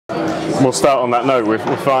We'll start on that note. We're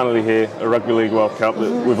finally here, a Rugby League World Cup that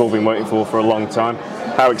we've all been waiting for a long time.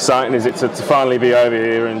 How exciting is it to finally be over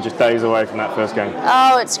here and just days away from that first game?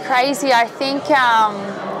 Oh, it's crazy. I think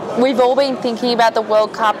we've all been thinking about the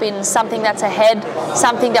World Cup in something that's ahead,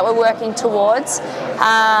 something that we're working towards.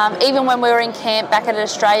 Even when we were in camp back in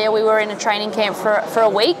Australia, we were in a training camp for a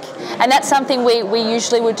week, and that's something we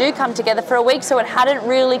usually would do, come together for a week, so it hadn't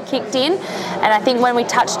really kicked in. And I think when we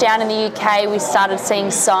touched down in the UK, we started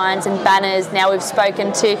seeing signs and banners. Now we've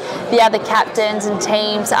spoken to the other captains and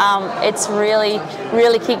teams. It's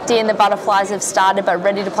really kicked in. The butterflies have started, but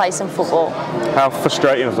ready to play some football. How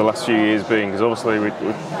frustrating have the last few years been? Because obviously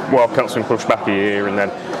World Cup's been pushed back a year, and then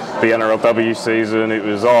the NRLW season, it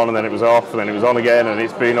was on and then it was off and then it was on again, and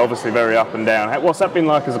it's been obviously very up and down. What's that been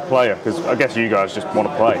like as a player? Because I guess you guys just want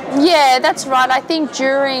to play. Yeah, that's right. I think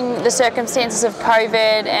during the circumstances of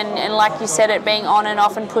COVID and like you said, it being on and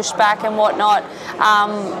off and pushed back and whatnot,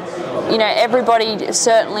 you know, everybody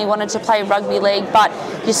certainly wanted to play rugby league, but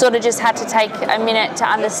you sort of just had to take a minute to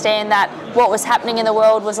understand that what was happening in the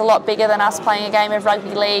world was a lot bigger than us playing a game of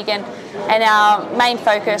rugby league, and our main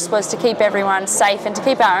focus was to keep everyone safe and to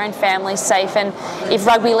keep our own families safe. And if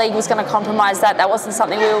rugby league was going to compromise that, that wasn't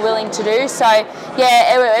something we were willing to do. So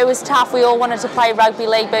yeah, it was tough. We all wanted to play rugby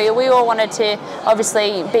league, but we all wanted to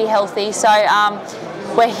obviously be healthy. So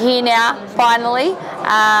we're here now, finally.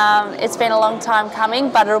 It's been a long time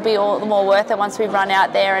coming, but it'll be all the more worth it once we run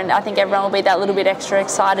out there, and I think everyone will be that little bit extra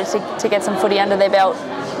excited to get some footy under their belt.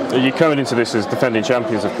 You're coming into this as defending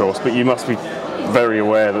champions, of course, but you must be very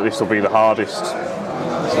aware that this will be the hardest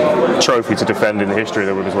trophy to defend in the history of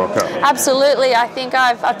the Women's World Cup. Absolutely. I think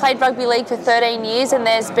I've played rugby league for 13 years, and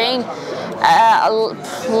there's been a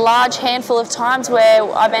large handful of times where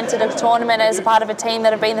I've entered a tournament as a part of a team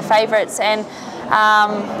that have been the favourites and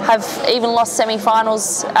have even lost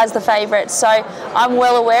semi-finals as the favourites. So I'm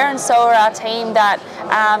well aware, and so are our team, that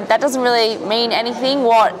that doesn't really mean anything.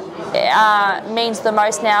 What means the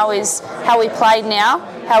most now is how we played now,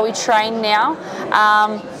 how we train now.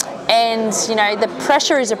 And you know, the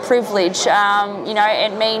pressure is a privilege. You know,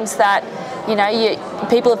 it means that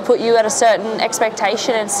people have put you at a certain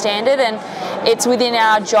expectation and standard, and it's within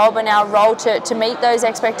our job and our role to meet those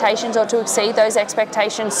expectations or to exceed those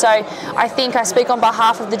expectations. So I think I speak on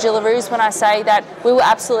behalf of the Jillaroos when I say that we will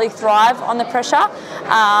absolutely thrive on the pressure,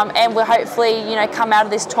 and we'll hopefully come out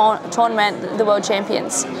of this tournament the world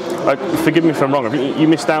champions. Forgive me if I'm wrong, you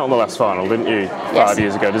missed out on the last final, didn't you, 5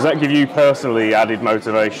 years ago? Does that give you personally added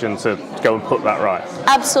motivation to go and put that right?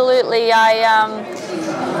 Absolutely.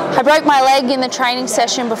 I broke my leg in the training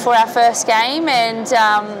session before our first game, and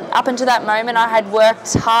up until that moment I had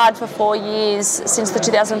worked hard for 4 years since the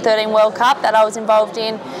 2013 World Cup that I was involved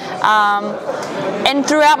in, and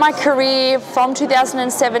throughout my career from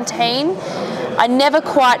 2017 I never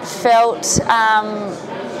quite felt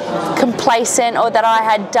complacent or that I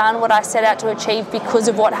had done what I set out to achieve because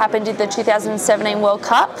of what happened in the 2017 World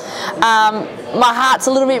Cup. My heart's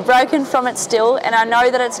a little bit broken from it still, and I know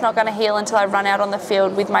that it's not going to heal until I run out on the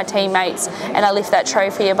field with my teammates and I lift that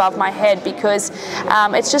trophy above my head, because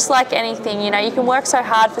it's just like anything, you can work so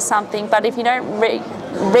hard for something, but if you don't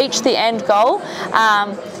reach the end goal,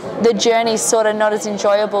 the journey's sort of not as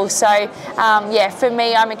enjoyable. So yeah, for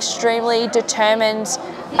me, I'm extremely determined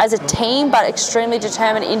as a team, but extremely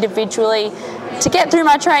determined individually to get through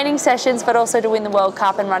my training sessions, but also to win the World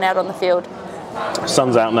Cup and run out on the field.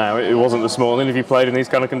 Sun's out now. It wasn't this morning. Have you played in these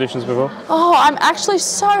kind of conditions before? Oh, I'm actually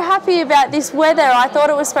so happy about this weather. I thought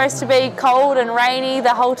it was supposed to be cold and rainy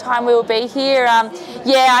the whole time we will be here.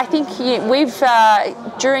 Yeah, I think we've,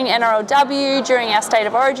 during NRLW, during our State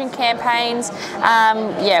of Origin campaigns,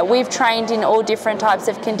 yeah, we've trained in all different types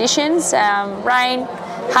of conditions, rain,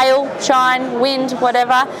 hail, shine, wind,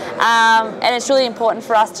 whatever, and it's really important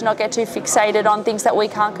for us to not get too fixated on things that we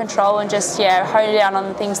can't control and just hone down on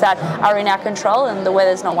the things that are in our control, and the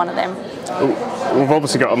weather's not one of them. We've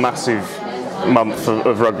obviously got a massive month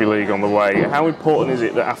of rugby league on the way. How important is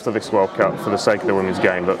it that after this World Cup, for the sake of the women's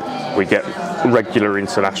game, that we get regular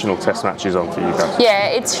international test matches on for you guys? Yeah,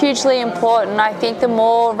 it's hugely important. I think the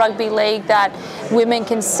more rugby league that women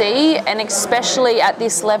can see, and especially at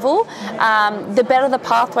this level, the better the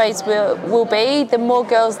pathways will be, the more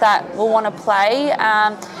girls that will want to play,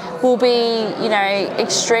 will be,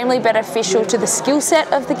 extremely beneficial to the skill set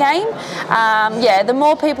of the game. Yeah, the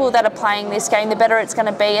more people that are playing this game, the better it's going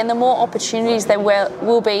to be, and the more opportunities there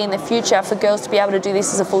will be in the future for girls to be able to do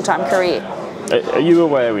this as a full-time career. Are you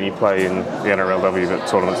aware when you play in the NRLW at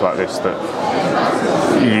tournaments like this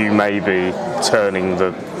that you may be turning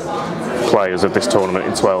the players of this tournament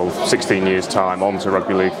in 12, 16 years' time onto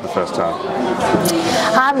rugby league for the first time?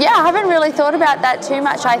 Yeah, I haven't really thought about that too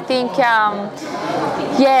much. I think,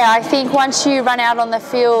 I think once you run out on the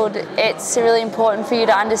field, it's really important for you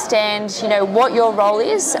to understand, what your role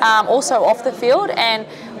is, also off the field, and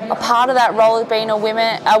a part of that role of being a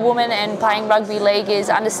woman and playing rugby league is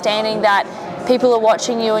understanding that people are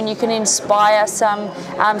watching you and you can inspire some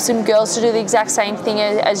girls to do the exact same thing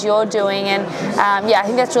as you're doing. And I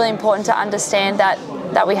think that's really important to understand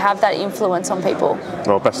that we have that influence on people.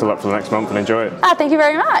 Well, best of luck for the next month and enjoy it. Thank you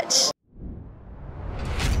very much.